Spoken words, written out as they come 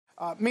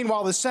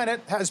Meanwhile, the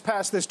Senate has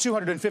passed this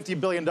 $250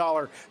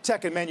 billion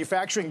tech and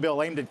manufacturing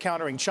bill aimed at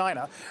countering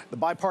China. The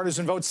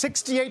bipartisan vote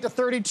 68 to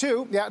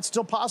 32. Yeah, it's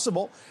still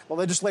possible. The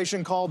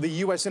legislation called the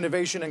U.S.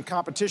 Innovation and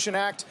Competition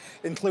Act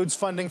includes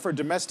funding for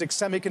domestic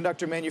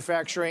semiconductor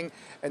manufacturing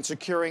and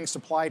securing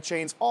supply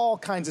chains. All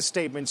kinds of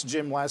statements,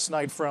 Jim, last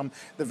night from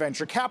the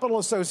Venture Capital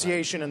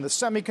Association and the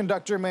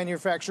semiconductor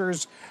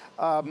manufacturers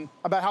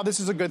about how this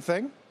is a good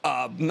thing.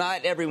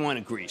 Not everyone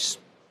agrees.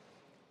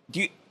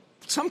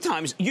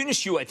 Sometimes,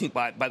 Eunice Yu, I think,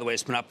 by the way,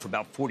 has been up for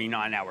about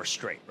 49 hours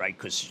straight, right?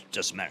 Because it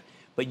doesn't matter.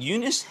 But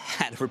Eunice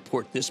had a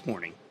report this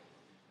morning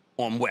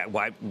on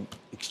Web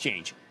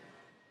Exchange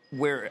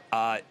where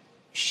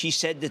she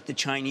said that the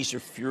Chinese are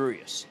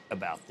furious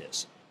about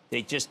this.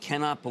 They just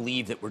cannot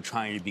believe that we're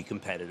trying to be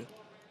competitive.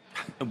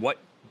 And what?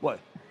 What's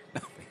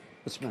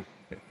the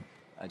matter?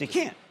 They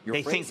can't.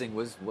 Your phrasing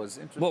was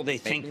interesting. Well, they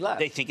think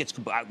it's.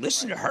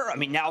 Listen to her. I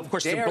mean, now, of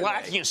course, they're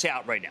blacking us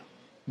out right now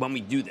when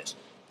we do this.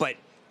 But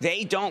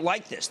they don't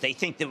like this. They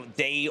think that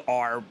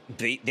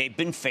they've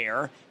been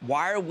fair.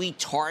 Why are we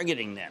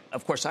targeting them?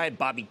 Of course, I had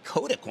Bobby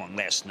Kotick on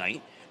last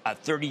night.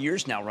 30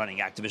 years now running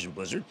Activision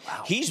Blizzard.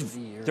 Wow, he's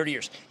 30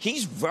 years. He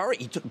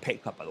took a pay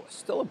cut, by the way.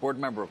 Still a board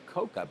member of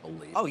Coke, I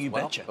believe. Oh, you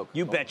betcha.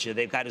 You betcha.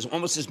 They've got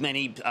almost as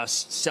many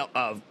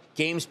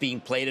games being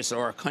played as there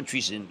are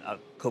countries in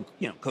Coke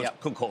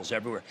holes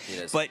everywhere.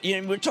 But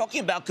we're talking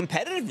about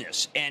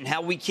competitiveness and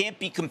how we can't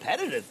be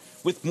competitive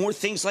with more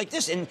things like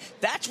this. And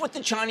that's what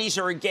the Chinese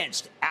are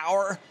against,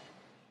 our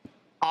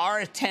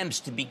attempts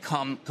to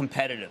become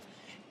competitive.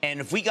 And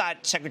if we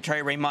got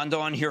Secretary Raimondo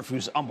on here,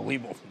 who's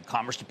unbelievable from the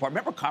Commerce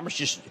Department. Remember, Commerce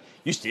just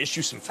used to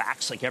issue some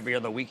facts like every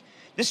other week.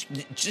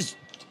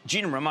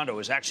 Gina Raimondo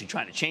is actually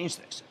trying to change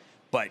things.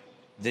 But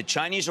the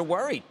Chinese are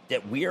worried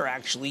that we are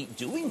actually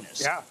doing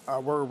this. Yeah,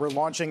 we're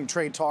launching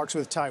trade talks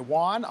with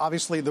Taiwan.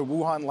 Obviously, the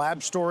Wuhan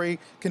lab story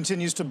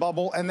continues to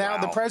bubble. And now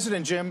the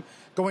president, Jim,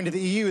 going to the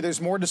EU, there's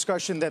more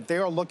discussion that they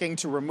are looking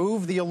to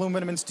remove the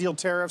aluminum and steel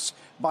tariffs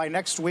by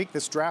next week,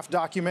 this draft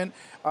document.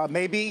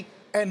 Maybe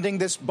ending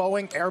this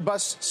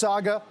Boeing-Airbus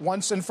saga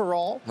once and for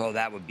all? Well,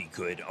 that would be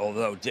good.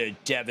 Although the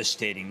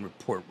devastating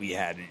report we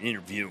had, an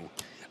interview,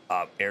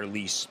 Air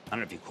Lease, I don't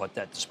know if you caught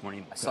that this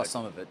morning. I saw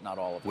some of it, not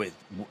all of it.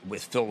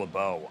 With Phil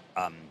LeBeau,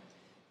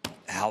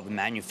 how the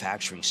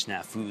manufacturing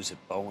snafus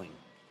at Boeing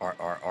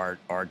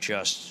are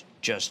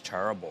just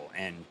terrible.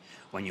 And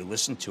when you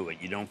listen to it,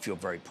 you don't feel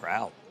very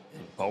proud.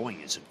 And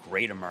Boeing is a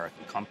great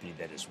American company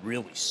that has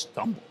really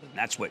stumbled, and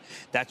that's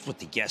what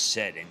the guest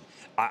said. And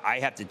I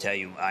have to tell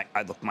you,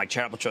 look, my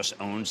charitable trust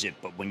owns it,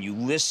 but when you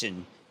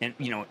listen, and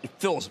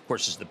Phil, of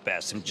course, is the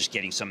best. I'm just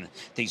getting some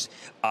things.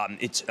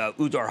 It's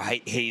Udar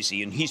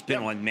Hazy, and he's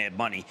been on Mad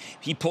Money.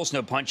 He pulls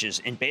no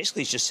punches, and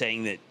basically he's just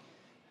saying that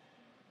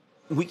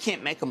we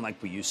can't make them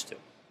like we used to.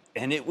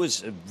 And it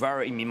was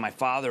my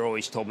father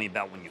always told me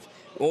about when you've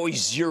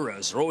always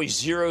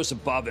zeros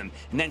above him.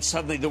 And then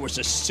suddenly there was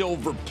a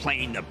silver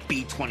plane, the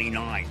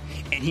B-29.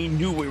 And he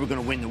knew we were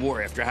going to win the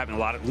war after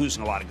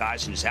losing a lot of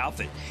guys in his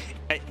outfit.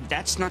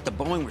 That's not the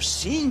Boeing we're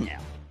seeing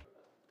now.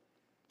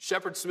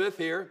 Shepard Smith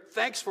here.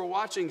 Thanks for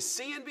watching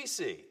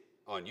CNBC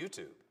on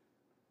YouTube.